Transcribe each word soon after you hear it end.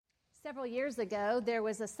Several years ago, there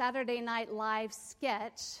was a Saturday Night Live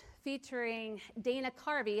sketch featuring Dana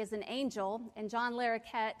Carvey as an angel and John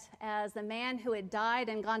Larroquette as a man who had died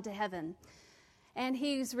and gone to heaven. And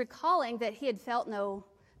he's recalling that he had felt no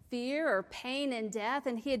fear or pain in death,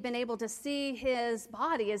 and he had been able to see his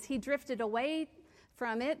body as he drifted away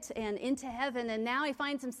from it and into heaven, and now he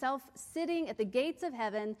finds himself sitting at the gates of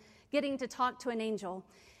heaven getting to talk to an angel.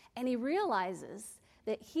 And he realizes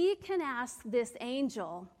that he can ask this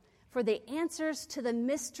angel for the answers to the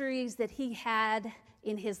mysteries that he had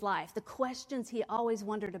in his life, the questions he always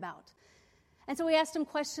wondered about. And so we asked him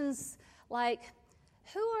questions like,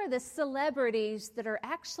 who are the celebrities that are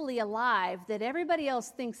actually alive that everybody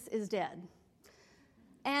else thinks is dead?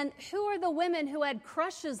 And who are the women who had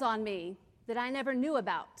crushes on me that I never knew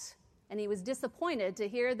about? And he was disappointed to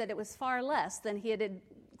hear that it was far less than he had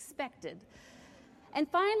expected. And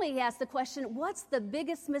finally, he asked the question, what's the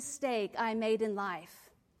biggest mistake I made in life?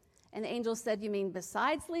 And the angel said, you mean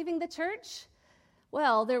besides leaving the church?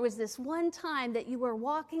 Well, there was this one time that you were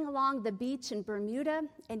walking along the beach in Bermuda,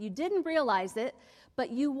 and you didn't realize it,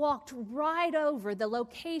 but you walked right over the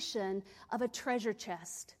location of a treasure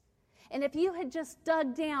chest. And if you had just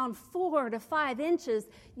dug down 4 to 5 inches,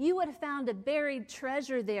 you would have found a buried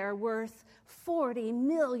treasure there worth $40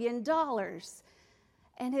 million.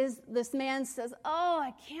 And this man says, oh,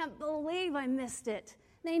 I can't believe I missed it.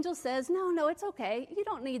 The angel says, no, it's okay. You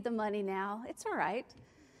don't need the money now. It's all right.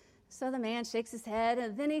 So the man shakes his head,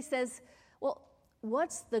 and then he says, well,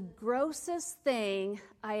 what's the grossest thing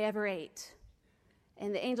I ever ate?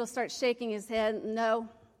 And the angel starts shaking his head. No,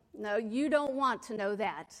 you don't want to know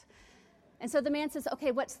that. And so the man says,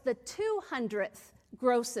 okay, what's the 200th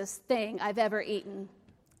grossest thing I've ever eaten?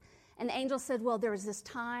 And the angel said, well, there was this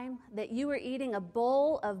time that you were eating a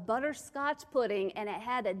bowl of butterscotch pudding, and it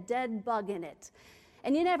had a dead bug in it.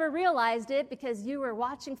 And you never realized it because you were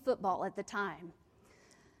watching football at the time.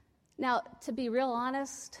 Now, to be real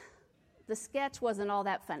honest, the sketch wasn't all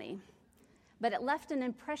that funny, but it left an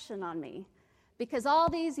impression on me because all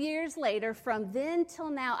these years later, from then till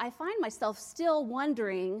now, I find myself still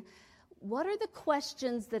wondering, what are the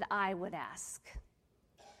questions that I would ask?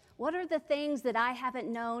 What are the things that I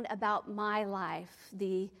haven't known about my life,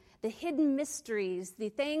 the hidden mysteries, the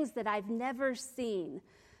things that I've never seen?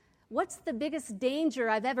 What's the biggest danger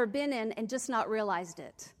I've ever been in and just not realized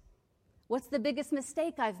it? What's the biggest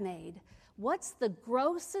mistake I've made? What's the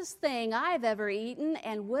grossest thing I've ever eaten,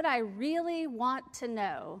 and would I really want to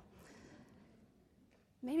know?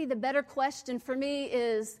 Maybe the better question for me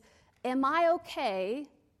is, am I okay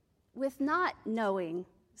with not knowing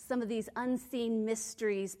some of these unseen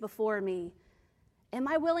mysteries before me? Am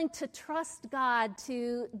I willing to trust God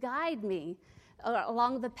to guide me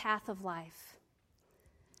along the path of life?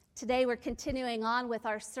 Today we're continuing on with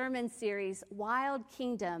our sermon series, Wild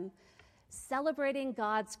Kingdom, celebrating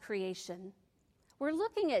God's creation. We're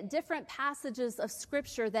looking at different passages of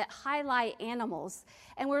Scripture that highlight animals,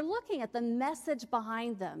 and we're looking at the message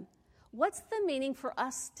behind them. What's the meaning for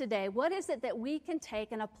us today? What is it that we can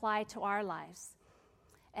take and apply to our lives?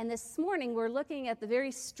 And this morning we're looking at the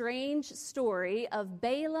very strange story of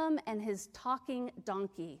Balaam and his talking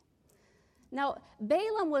donkey. Now,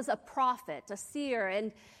 Balaam was a prophet, a seer,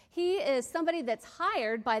 and he is somebody that's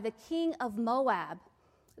hired by the king of Moab.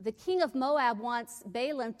 The king of Moab wants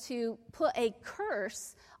Balaam to put a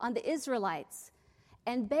curse on the Israelites.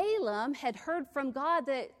 And Balaam had heard from God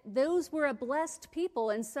that those were a blessed people,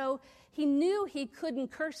 and so he knew he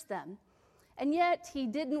couldn't curse them. And yet he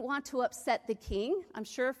didn't want to upset the king. I'm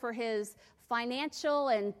sure for his financial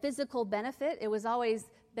and physical benefit, it was always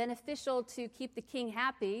beneficial to keep the king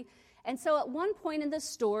happy. And so at one point in the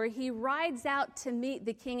story, he rides out to meet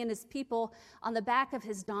the king and his people on the back of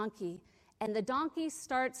his donkey. And the donkey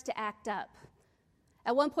starts to act up.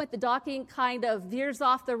 At one point, the donkey kind of veers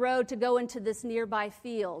off the road to go into this nearby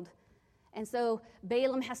field. And so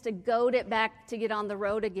Balaam has to goad it back to get on the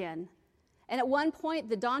road again. And at one point,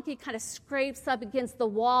 the donkey kind of scrapes up against the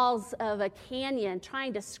walls of a canyon,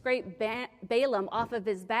 trying to scrape Balaam off of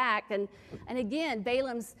his back. And again,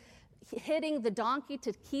 Balaam's hitting the donkey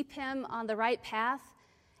to keep him on the right path.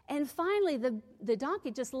 And finally, the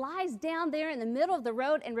donkey just lies down there in the middle of the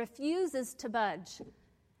road and refuses to budge.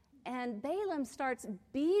 And Balaam starts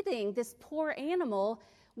beating this poor animal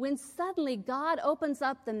when suddenly God opens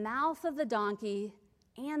up the mouth of the donkey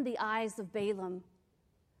and the eyes of Balaam.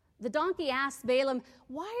 The donkey asks Balaam,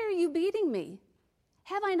 "Why are you beating me?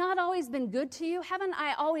 Have I not always been good to you? Haven't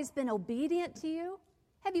I always been obedient to you?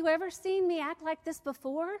 Have you ever seen me act like this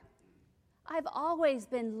before? I've always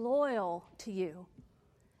been loyal to you."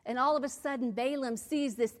 And all of a sudden, Balaam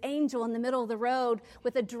sees this angel in the middle of the road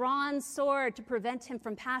with a drawn sword to prevent him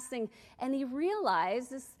from passing. And he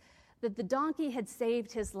realizes that the donkey had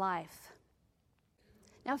saved his life.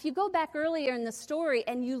 Now, if you go back earlier in the story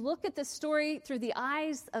and you look at the story through the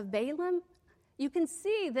eyes of Balaam, you can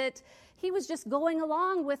see that he was just going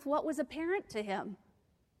along with what was apparent to him.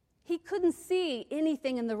 He couldn't see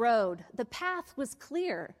anything in the road. The path was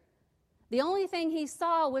clear. The only thing he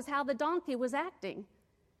saw was how the donkey was acting.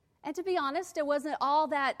 And to be honest, it wasn't all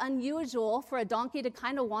that unusual for a donkey to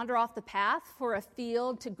kind of wander off the path, for a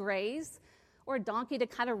field to graze, or a donkey to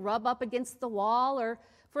kind of rub up against the wall, or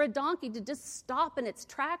for a donkey to just stop in its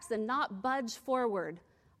tracks and not budge forward.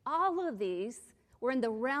 All of these were in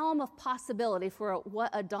the realm of possibility for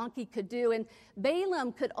what a donkey could do, and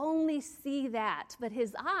Balaam could only see that, but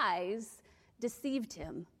his eyes deceived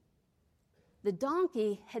him. The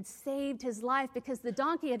donkey had saved his life because the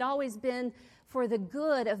donkey had always been for the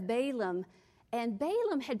good of Balaam, and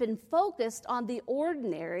Balaam had been focused on the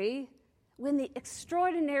ordinary when the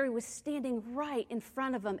extraordinary was standing right in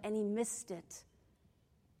front of him, and he missed it.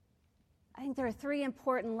 I think there are three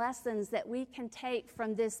important lessons that we can take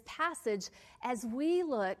from this passage as we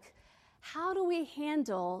look, how do we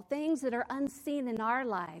handle things that are unseen in our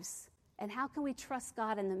lives, and how can we trust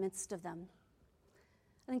God in the midst of them?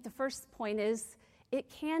 I think the first point is it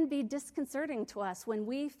can be disconcerting to us when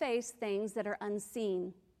we face things that are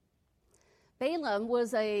unseen. Balaam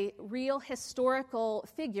was a real historical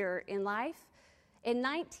figure in life. In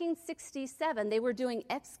 1967, they were doing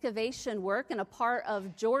excavation work in a part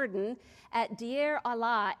of Jordan at Deir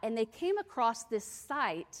Allah, and they came across this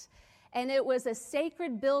site, and it was a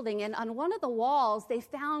sacred building, and on one of the walls, they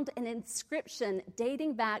found an inscription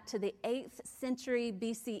dating back to the 8th century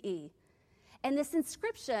BCE. And this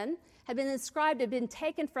inscription had been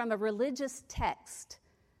taken from a religious text,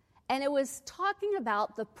 and it was talking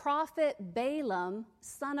about the prophet Balaam,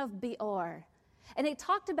 son of Beor. And it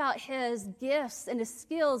talked about his gifts and his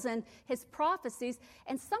skills and his prophecies.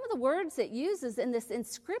 And some of the words it uses in this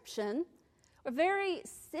inscription are very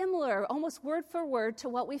similar, almost word for word, to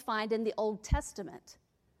what we find in the Old Testament.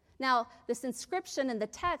 Now, this inscription and the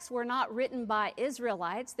text were not written by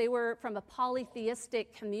Israelites. They were from a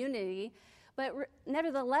polytheistic community. But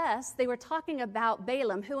nevertheless, they were talking about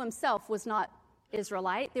Balaam, who himself was not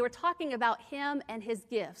Israelite. They were talking about him and his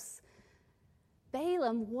gifts.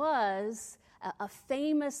 Balaam was a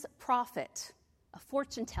famous prophet, a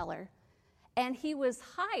fortune teller, and he was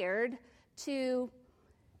hired to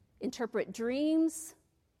interpret dreams,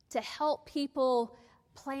 to help people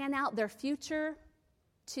plan out their future,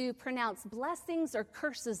 to pronounce blessings or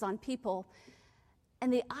curses on people.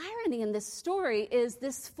 And the irony in this story is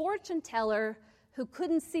this fortune teller who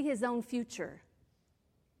couldn't see his own future.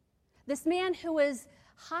 This man who was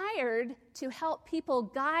hired to help people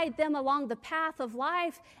guide them along the path of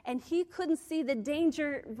life, and he couldn't see the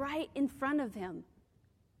danger right in front of him.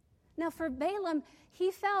 Now, for Balaam,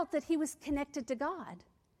 he felt that he was connected to God.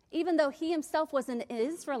 Even though he himself was an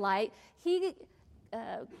Israelite, he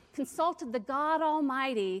consulted the God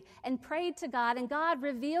Almighty and prayed to God, and God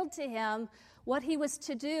revealed to him what he was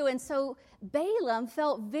to do. And so Balaam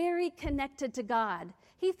felt very connected to God.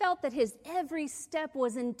 He felt that his every step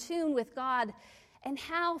was in tune with God. And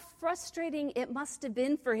how frustrating it must have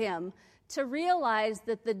been for him to realize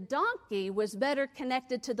that the donkey was better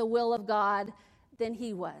connected to the will of God than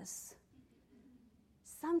he was.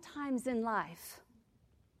 Sometimes in life,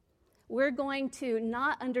 we're going to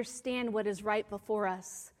not understand what is right before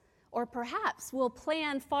us. Or perhaps we'll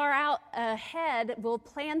plan far out ahead, we'll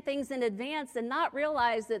plan things in advance and not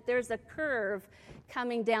realize that there's a curve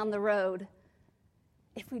coming down the road.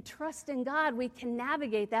 If we trust in God, we can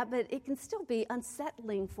navigate that, but it can still be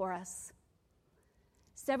unsettling for us.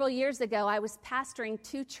 Several years ago, I was pastoring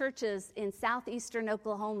 2 churches in southeastern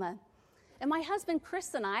Oklahoma. And my husband,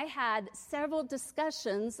 Chris, and I had several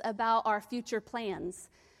discussions about our future plans.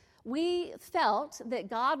 We felt that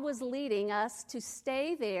God was leading us to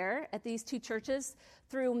stay there at these 2 churches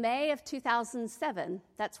through May of 2007.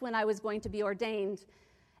 That's when I was going to be ordained.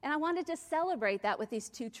 And I wanted to celebrate that with these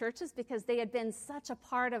 2 churches because they had been such a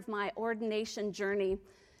part of my ordination journey.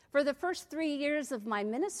 For the first 3 years of my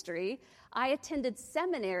ministry, I attended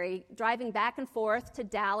seminary, driving back and forth to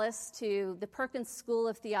Dallas to the Perkins School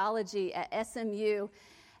of Theology at SMU.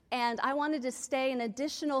 And I wanted to stay an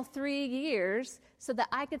additional 3 years so that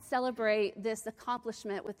I could celebrate this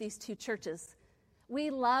accomplishment with these 2 churches. We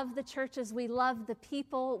love the churches, we love the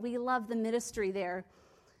people, we love the ministry there.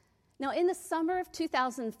 Now, in the summer of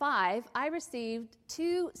 2005, I received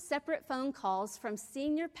 2 separate phone calls from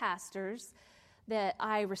senior pastors that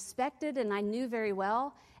I respected and I knew very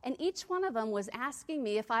well, and each one of them was asking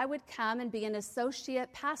me if I would come and be an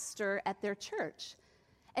associate pastor at their church.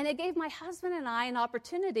 And it gave my husband and I an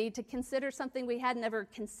opportunity to consider something we had never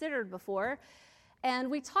considered before. And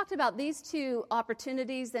we talked about these two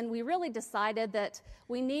opportunities, and we really decided that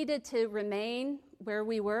we needed to remain where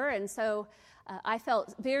we were. And so I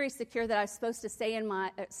felt very secure that I was supposed to stay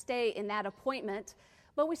in that appointment.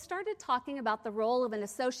 But we started talking about the role of an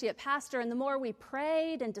associate pastor, and the more we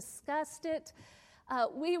prayed and discussed it,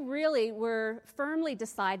 we really were firmly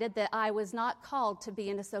decided that I was not called to be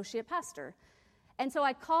an associate pastor. And so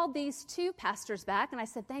I called these two pastors back, and I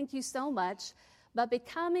said, thank you so much, but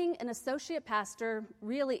becoming an associate pastor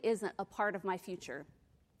really isn't a part of my future.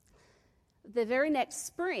 The very next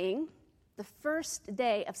spring, the first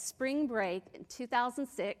day of spring break in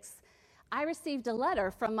 2006, I received a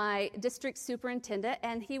letter from my district superintendent,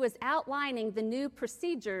 and he was outlining the new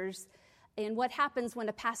procedures in what happens when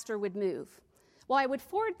a pastor would move. Well, I would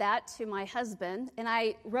forward that to my husband, and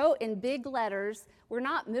I wrote in big letters, "We're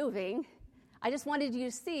not moving. I just wanted you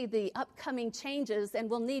to see the upcoming changes, and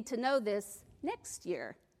we'll need to know this next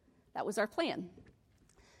year." That was our plan.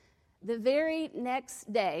 The very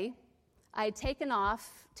next day, I had taken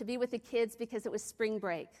off to be with the kids because it was spring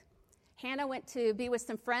break. Hannah went to be with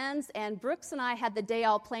some friends, and Brooks and I had the day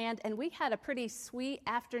all planned, and we had a pretty sweet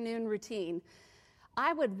afternoon routine.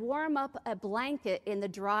 I would warm up a blanket in the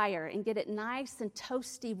dryer and get it nice and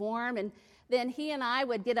toasty warm, and then he and I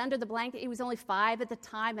would get under the blanket. He was only 5 at the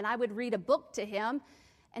time, and I would read a book to him.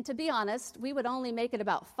 And to be honest, we would only make it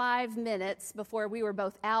about 5 minutes before we were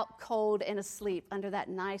both out cold and asleep under that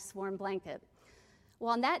nice warm blanket.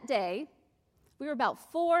 Well, on that day, we were about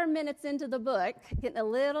 4 minutes into the book, getting a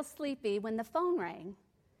little sleepy, when the phone rang.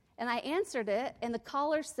 And I answered it, and the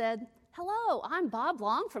caller said, "Hello, I'm Bob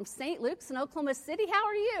Long from St. Luke's in Oklahoma City. How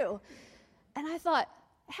are you?" And I thought,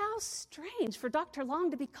 how strange for Dr. Long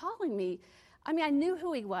to be calling me. I mean, I knew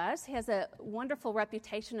who he was. He has a wonderful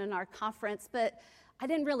reputation in our conference, but I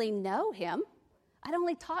didn't really know him. I'd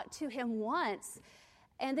only talked to him once.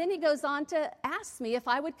 And then he goes on to ask me if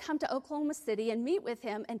I would come to Oklahoma City and meet with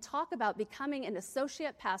him and talk about becoming an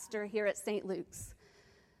associate pastor here at St. Luke's.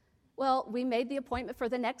 Well, we made the appointment for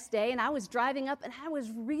the next day, and I was driving up, and I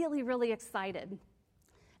was really, really excited.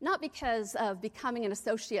 Not because of becoming an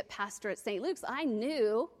associate pastor at St. Luke's. I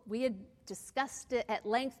knew, we had discussed it at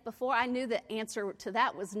length before, I knew the answer to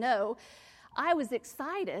that was no. I was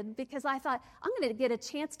excited because I thought, I'm going to get a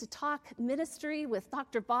chance to talk ministry with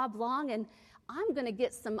Dr. Bob Long, and I'm going to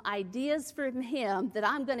get some ideas from him that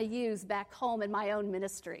I'm going to use back home in my own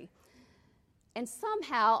ministry. And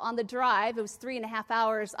somehow on the drive, it was 3.5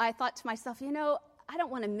 hours, I thought to myself, I don't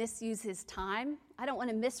want to misuse his time. I don't want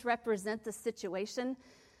to misrepresent the situation.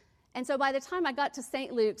 And so by the time I got to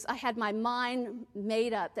St. Luke's, I had my mind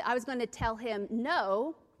made up that I was going to tell him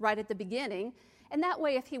no right at the beginning. And that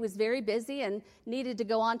way, if he was very busy and needed to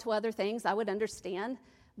go on to other things, I would understand.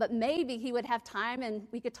 But maybe he would have time and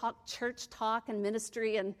we could talk church talk and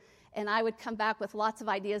ministry, and I would come back with lots of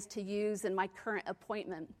ideas to use in my current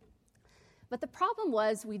appointment. But the problem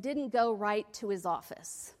was we didn't go right to his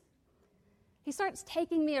office. He starts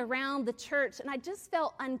taking me around the church, and I just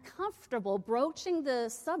felt uncomfortable broaching the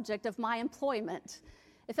subject of my employment.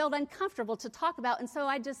 It felt uncomfortable to talk about, and so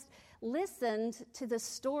I just listened to the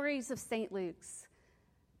stories of St. Luke's.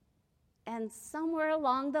 And somewhere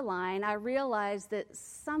along the line, I realized that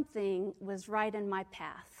something was right in my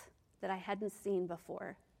path that I hadn't seen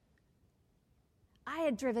before. I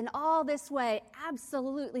had driven all this way,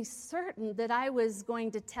 absolutely certain that I was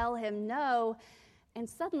going to tell him no, and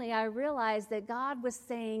suddenly I realized that God was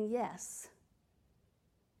saying yes.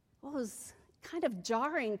 It was kind of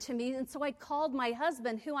jarring to me, and so I called my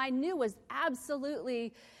husband, who I knew was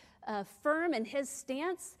absolutely firm in his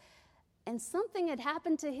stance, and something had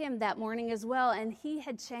happened to him that morning as well, and he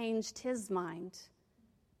had changed his mind.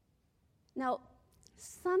 Now,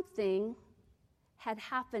 something had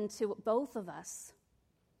happened to both of us.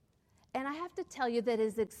 And I have to tell you that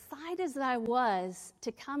as excited as I was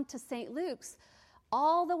to come to St. Luke's,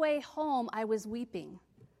 all the way home I was weeping.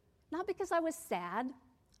 Not because I was sad.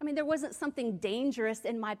 I mean, there wasn't something dangerous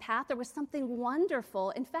in my path. There was something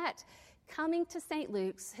wonderful. In fact, coming to St.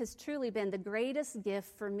 Luke's has truly been the greatest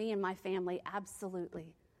gift for me and my family,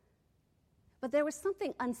 absolutely. But there was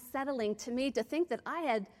something unsettling to me to think that I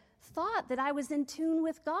had thought that I was in tune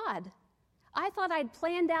with God. I thought I'd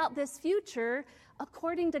planned out this future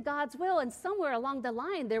according to God's will, and somewhere along the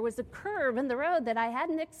line there was a curve in the road that I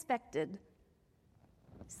hadn't expected.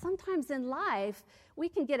 Sometimes in life we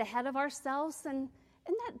can get ahead of ourselves, and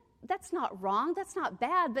that's not wrong, that's not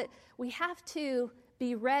bad, but we have to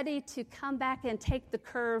be ready to come back and take the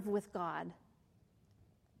curve with God.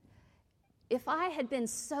 If I had been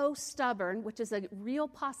so stubborn, which is a real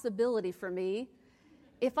possibility for me,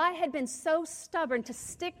 if I had been so stubborn to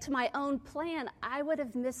stick to my own plan, I would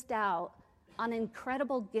have missed out on an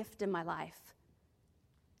incredible gift in my life.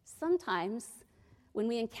 Sometimes when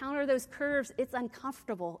we encounter those curves, it's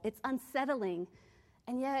uncomfortable, it's unsettling,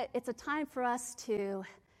 and yet it's a time for us to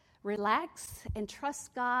relax and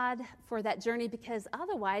trust God for that journey, because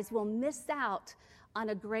otherwise we'll miss out on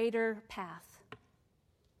a greater path.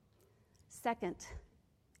 Second,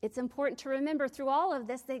 it's important to remember through all of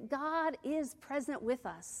this that God is present with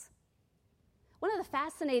us. One of the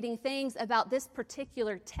fascinating things about this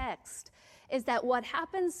particular text is that what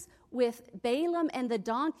happens with Balaam and the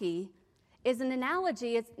donkey is an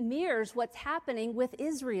analogy. It mirrors what's happening with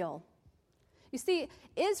Israel. You see,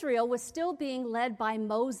 Israel was still being led by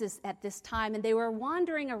Moses at this time, and they were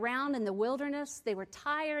wandering around in the wilderness. They were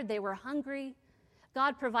tired, they were hungry.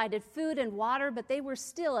 God provided food and water, but they were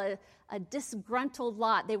still a disgruntled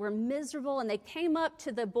lot. They were miserable, and they came up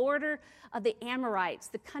to the border of the Amorites,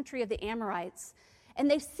 the country of the Amorites. And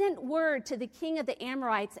they sent word to the king of the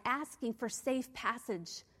Amorites asking for safe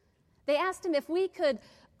passage. They asked him if we could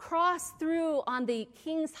cross through on the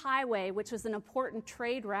King's Highway, which was an important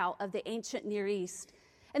trade route of the ancient Near East.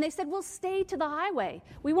 And they said, we'll stay to the highway.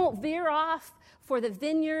 We won't veer off for the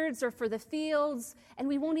vineyards or for the fields, and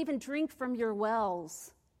we won't even drink from your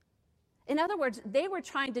wells. In other words, they were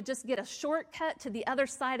trying to just get a shortcut to the other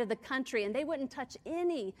side of the country, and they wouldn't touch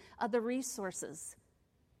any of the resources.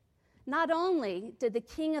 Not only did the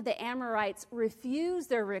king of the Amorites refuse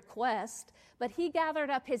their request, but he gathered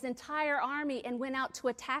up his entire army and went out to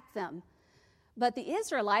attack them. But the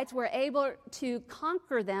Israelites were able to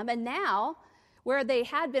conquer them, and now, where they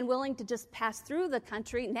had been willing to just pass through the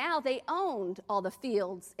country, now they owned all the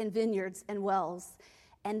fields and vineyards and wells.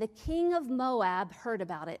 And the king of Moab heard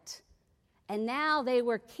about it. And now they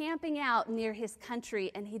were camping out near his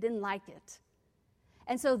country, and he didn't like it.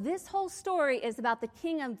 And so this whole story is about the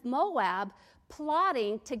king of Moab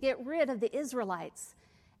plotting to get rid of the Israelites.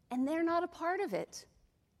 And they're not a part of it.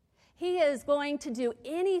 He is going to do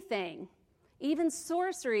anything, even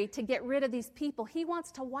sorcery, to get rid of these people. He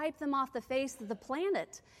wants to wipe them off the face of the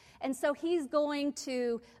planet. And so he's going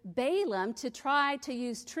to Balaam to try to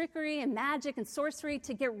use trickery and magic and sorcery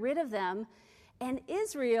to get rid of them. And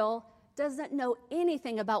Israel doesn't know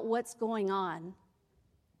anything about what's going on.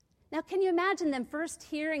 Now, can you imagine them first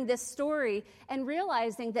hearing this story and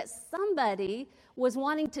realizing that somebody was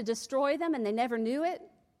wanting to destroy them and they never knew it?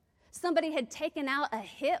 Somebody had taken out a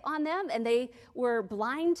hit on them and they were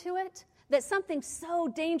blind to it? That something so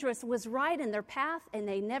dangerous was right in their path and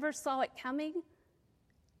they never saw it coming?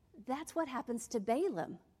 That's what happens to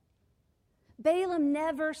Balaam. Balaam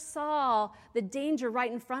never saw the danger right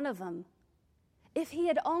in front of him. If he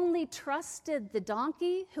had only trusted the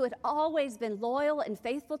donkey, who had always been loyal and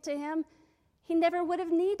faithful to him, he never would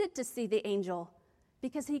have needed to see the angel,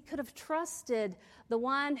 because he could have trusted the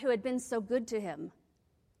one who had been so good to him.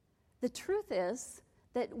 The truth is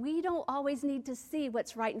that we don't always need to see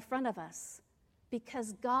what's right in front of us,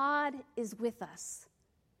 because God is with us.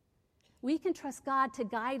 We can trust God to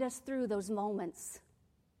guide us through those moments.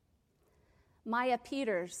 Maya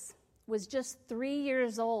Peters was just 3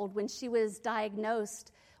 years old when she was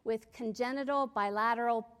diagnosed with congenital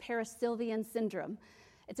bilateral perisylvian syndrome.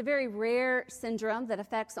 It's a very rare syndrome that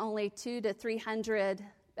affects only 200 to 300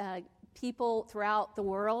 people throughout the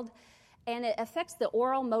world, and it affects the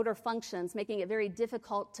oral motor functions, making it very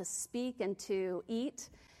difficult to speak and to eat.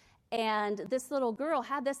 And this little girl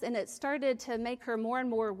had this, and it started to make her more and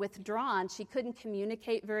more withdrawn. She couldn't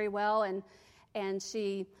communicate very well, and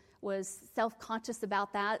she was self-conscious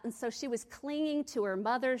about that, and so she was clinging to her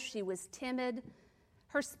mother. She was timid.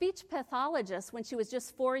 Her speech pathologist, when she was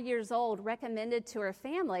just 4 years old, recommended to her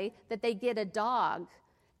family that they get a dog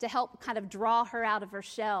to help kind of draw her out of her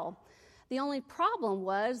shell. The only problem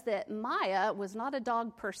was that Maya was not a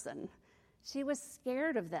dog person. She was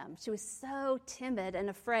scared of them. She was so timid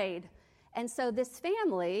and afraid. And so this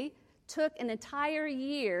family took an entire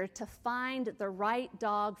year to find the right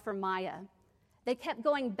dog for Maya. They kept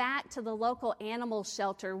going back to the local animal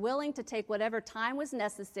shelter, willing to take whatever time was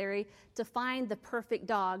necessary to find the perfect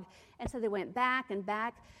dog. And so they went back and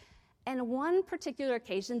back. And one particular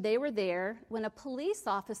occasion, they were there when a police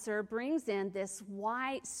officer brings in this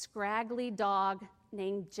white, scraggly dog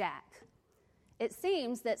named Jack. It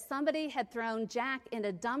seems that somebody had thrown Jack in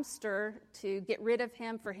a dumpster to get rid of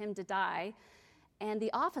him, for him to die, and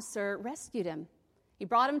the officer rescued him. He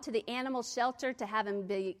brought him to the animal shelter to have him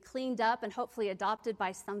be cleaned up and hopefully adopted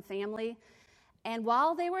by some family. And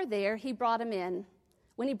while they were there, he brought him in.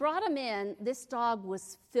 When he brought him in, this dog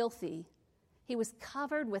was filthy. He was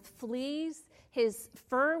covered with fleas. His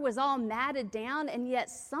fur was all matted down, and yet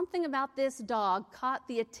something about this dog caught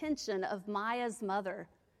the attention of Maya's mother.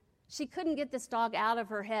 She couldn't get this dog out of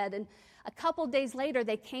her head, and a couple days later,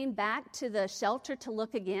 they came back to the shelter to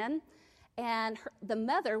look again, and the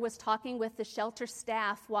mother was talking with the shelter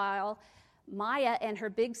staff while Maya and her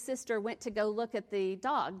big sister went to go look at the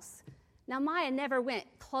dogs. Now, Maya never went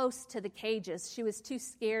close to the cages. She was too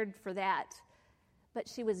scared for that. But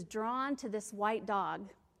she was drawn to this white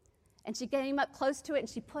dog. And she came up close to it, and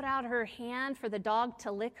she put out her hand for the dog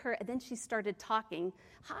to lick her, and then she started talking.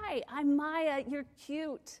 "Hi, I'm Maya. You're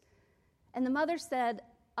cute." And the mother said,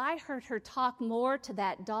 "I heard her talk more to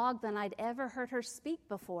that dog than I'd ever heard her speak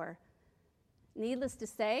before." Needless to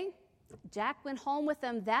say, Jack went home with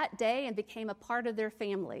them that day and became a part of their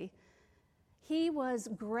family. He was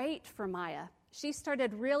great for Maya. She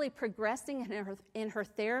started really progressing in her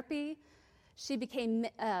therapy. She became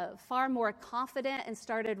far more confident and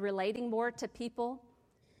started relating more to people.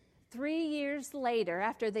 3 years later,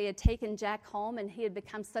 after they had taken Jack home and he had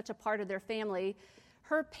become such a part of their family,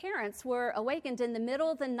 her parents were awakened in the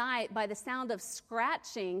middle of the night by the sound of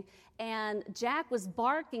scratching, and Jack was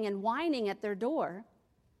barking and whining at their door.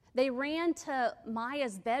 They ran to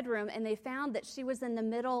Maya's bedroom, and they found that she was in the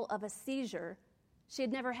middle of a seizure. She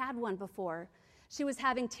had never had one before. She was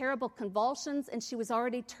having terrible convulsions, and she was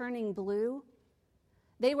already turning blue.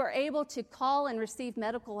 They were able to call and receive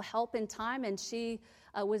medical help in time, and she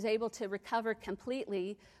was able to recover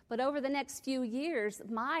completely. But over the next few years,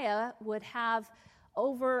 Maya would have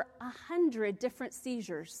over 100 different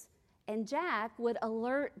seizures, and Jack would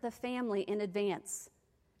alert the family in advance.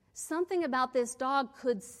 Something about this dog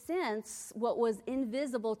could sense what was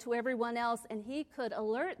invisible to everyone else, and he could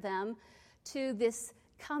alert them to this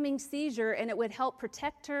coming seizure, and it would help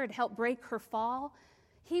protect her, and help break her fall.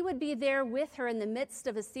 He would be there with her in the midst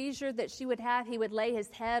of a seizure that she would have. He would lay his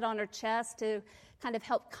head on her chest to kind of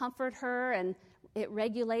help comfort her, and it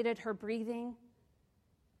regulated her breathing.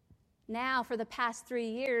 Now, for the past 3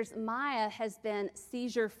 years, Maya has been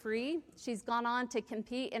seizure-free. She's gone on to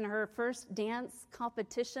compete in her first dance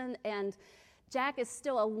competition, and Jack is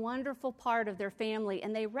still a wonderful part of their family,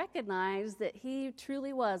 and they recognize that he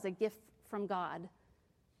truly was a gift from God.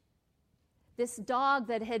 This dog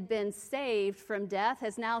that had been saved from death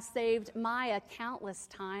has now saved Maya countless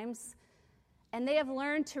times, and they have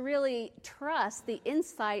learned to really trust the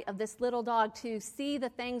insight of this little dog to see the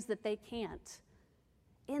things that they can't.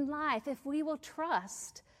 In life, if we will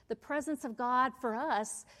trust the presence of God for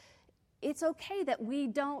us, it's okay that we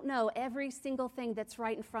don't know every single thing that's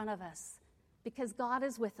right in front of us, because God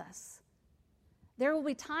is with us. There will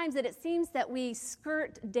be times that it seems that we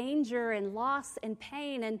skirt danger and loss and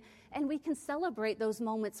pain, and we can celebrate those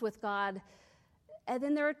moments with God. And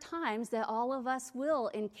then there are times that all of us will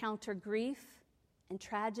encounter grief and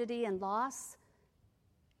tragedy and loss.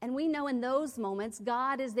 And we know in those moments,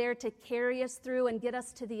 God is there to carry us through and get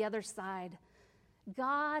us to the other side.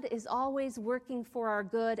 God is always working for our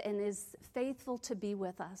good and is faithful to be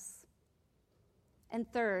with us.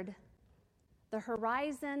 And third, the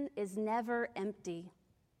horizon is never empty.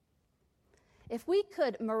 If we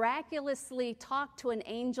could miraculously talk to an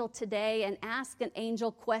angel today and ask an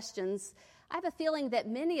angel questions, I have a feeling that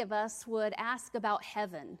many of us would ask about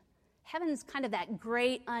heaven. Heaven's kind of that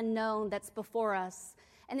great unknown that's before us.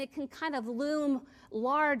 And it can kind of loom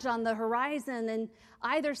large on the horizon and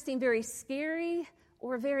either seem very scary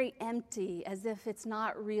or very empty, as if it's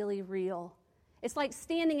not really real. It's like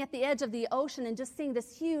standing at the edge of the ocean and just seeing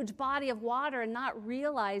this huge body of water and not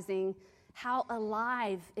realizing how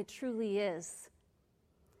alive it truly is.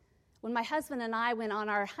 When my husband and I went on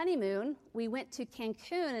our honeymoon, we went to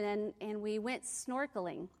Cancun and we went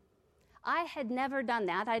snorkeling. I had never done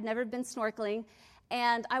that. I'd never been snorkeling.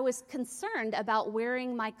 And I was concerned about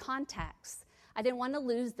wearing my contacts. I didn't want to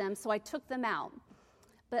lose them, so I took them out.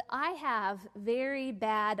 But I have very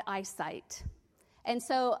bad eyesight. And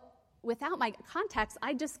so without my contacts,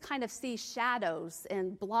 I just kind of see shadows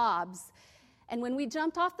and blobs. And when we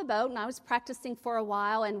jumped off the boat, and I was practicing for a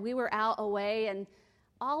while, and we were out away, and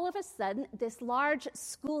all of a sudden, this large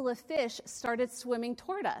school of fish started swimming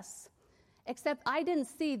toward us. Except I didn't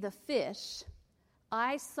see the fish.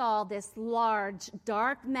 I saw this large,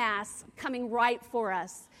 dark mass coming right for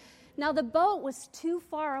us. Now, the boat was too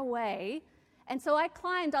far away, and so I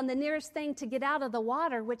climbed on the nearest thing to get out of the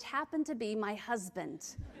water, which happened to be my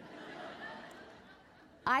husband.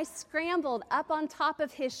 I scrambled up on top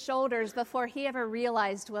of his shoulders before he ever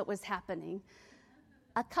realized what was happening.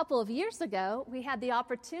 A couple of years ago, we had the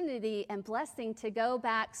opportunity and blessing to go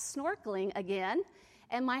back snorkeling again,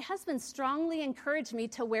 and my husband strongly encouraged me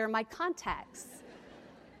to wear my contacts.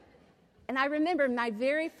 And I remember my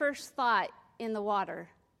very first thought in the water,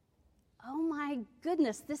 oh my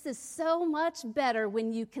goodness, this is so much better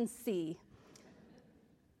when you can see.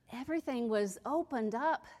 Everything was opened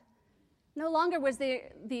up. No longer was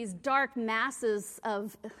there these dark masses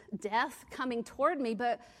of death coming toward me,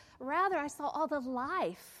 but rather I saw all the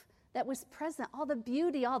life that was present, all the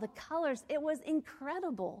beauty, all the colors. It was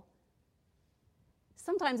incredible.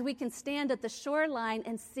 Sometimes we can stand at the shoreline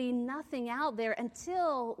and see nothing out there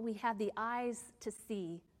until we have the eyes to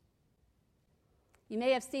see. You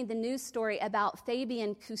may have seen the news story about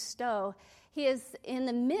Fabien Cousteau. He is in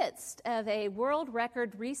the midst of a world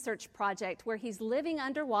record research project where he's living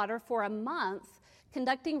underwater for a month,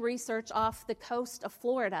 conducting research off the coast of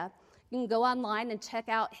Florida. You can go online and check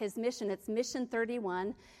out his mission. It's Mission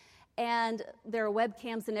 31, and there are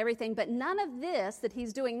webcams and everything. But none of this that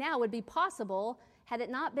he's doing now would be possible had it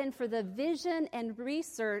not been for the vision and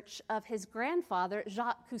research of his grandfather,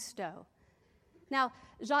 Jacques Cousteau. Now,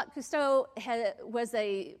 Jacques Cousteau was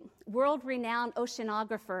a world-renowned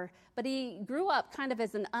oceanographer, but he grew up kind of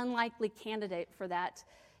as an unlikely candidate for that.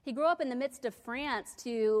 He grew up in the midst of France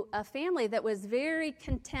to a family that was very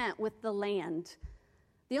content with the land.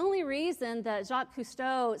 The only reason that Jacques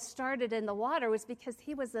Cousteau started in the water was because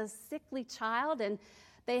he was a sickly child, and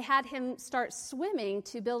they had him start swimming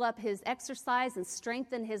to build up his exercise and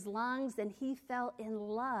strengthen his lungs, and he fell in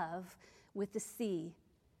love with the sea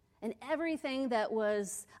and everything that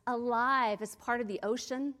was alive as part of the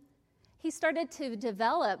ocean. He started to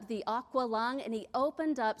develop the aqua lung, and he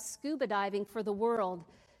opened up scuba diving for the world.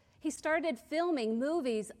 He started filming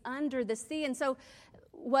movies under the sea, and so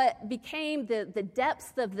what became the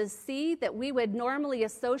depths of the sea that we would normally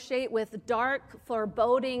associate with dark,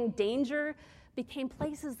 foreboding danger became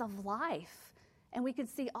places of life. And we could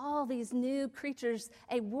see all these new creatures.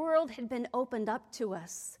 A world had been opened up to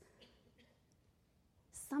us.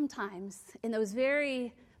 Sometimes in those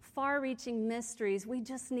very far-reaching mysteries, we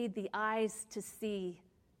just need the eyes to see.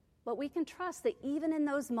 But we can trust that even in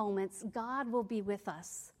those moments, God will be with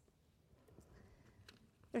us.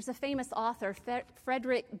 There's a famous author,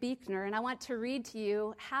 Frederick Buechner, and I want to read to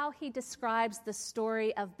you how he describes the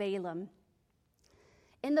story of Balaam.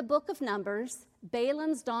 In the book of Numbers,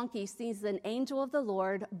 Balaam's donkey sees an angel of the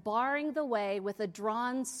Lord barring the way with a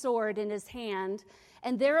drawn sword in his hand,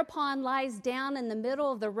 and thereupon lies down in the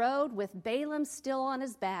middle of the road with Balaam still on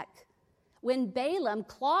his back. When Balaam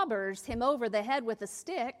clobbers him over the head with a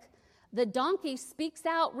stick, the donkey speaks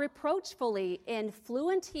out reproachfully in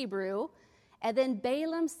fluent Hebrew, and then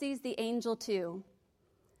Balaam sees the angel too.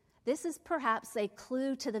 This is perhaps a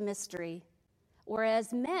clue to the mystery.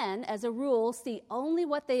 Whereas men, as a rule, see only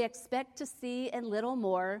what they expect to see and little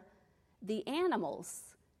more, the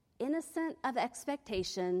animals, innocent of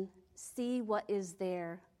expectation, see what is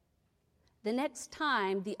there. The next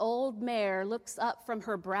time the old mare looks up from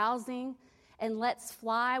her browsing and lets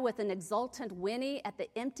fly with an exultant whinny at the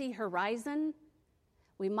empty horizon,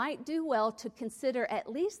 we might do well to consider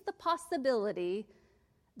at least the possibility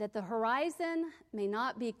that the horizon may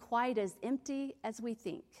not be quite as empty as we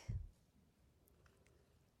think.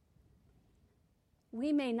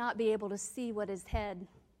 We may not be able to see what is ahead,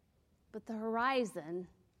 but the horizon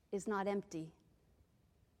is not empty.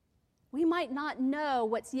 We might not know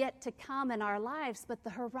what's yet to come in our lives, but the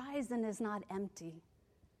horizon is not empty.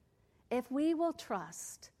 If we will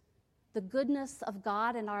trust the goodness of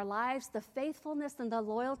God in our lives, the faithfulness and the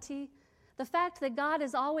loyalty, the fact that God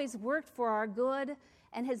has always worked for our good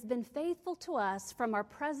and has been faithful to us from our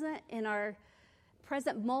present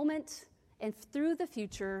moment and through the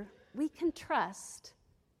future, we can trust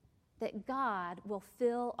that God will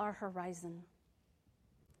fill our horizon.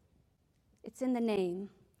 It's in the name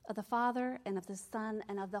of the Father and of the Son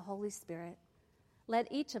and of the Holy Spirit. Let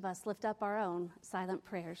each of us lift up our own silent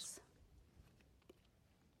prayers.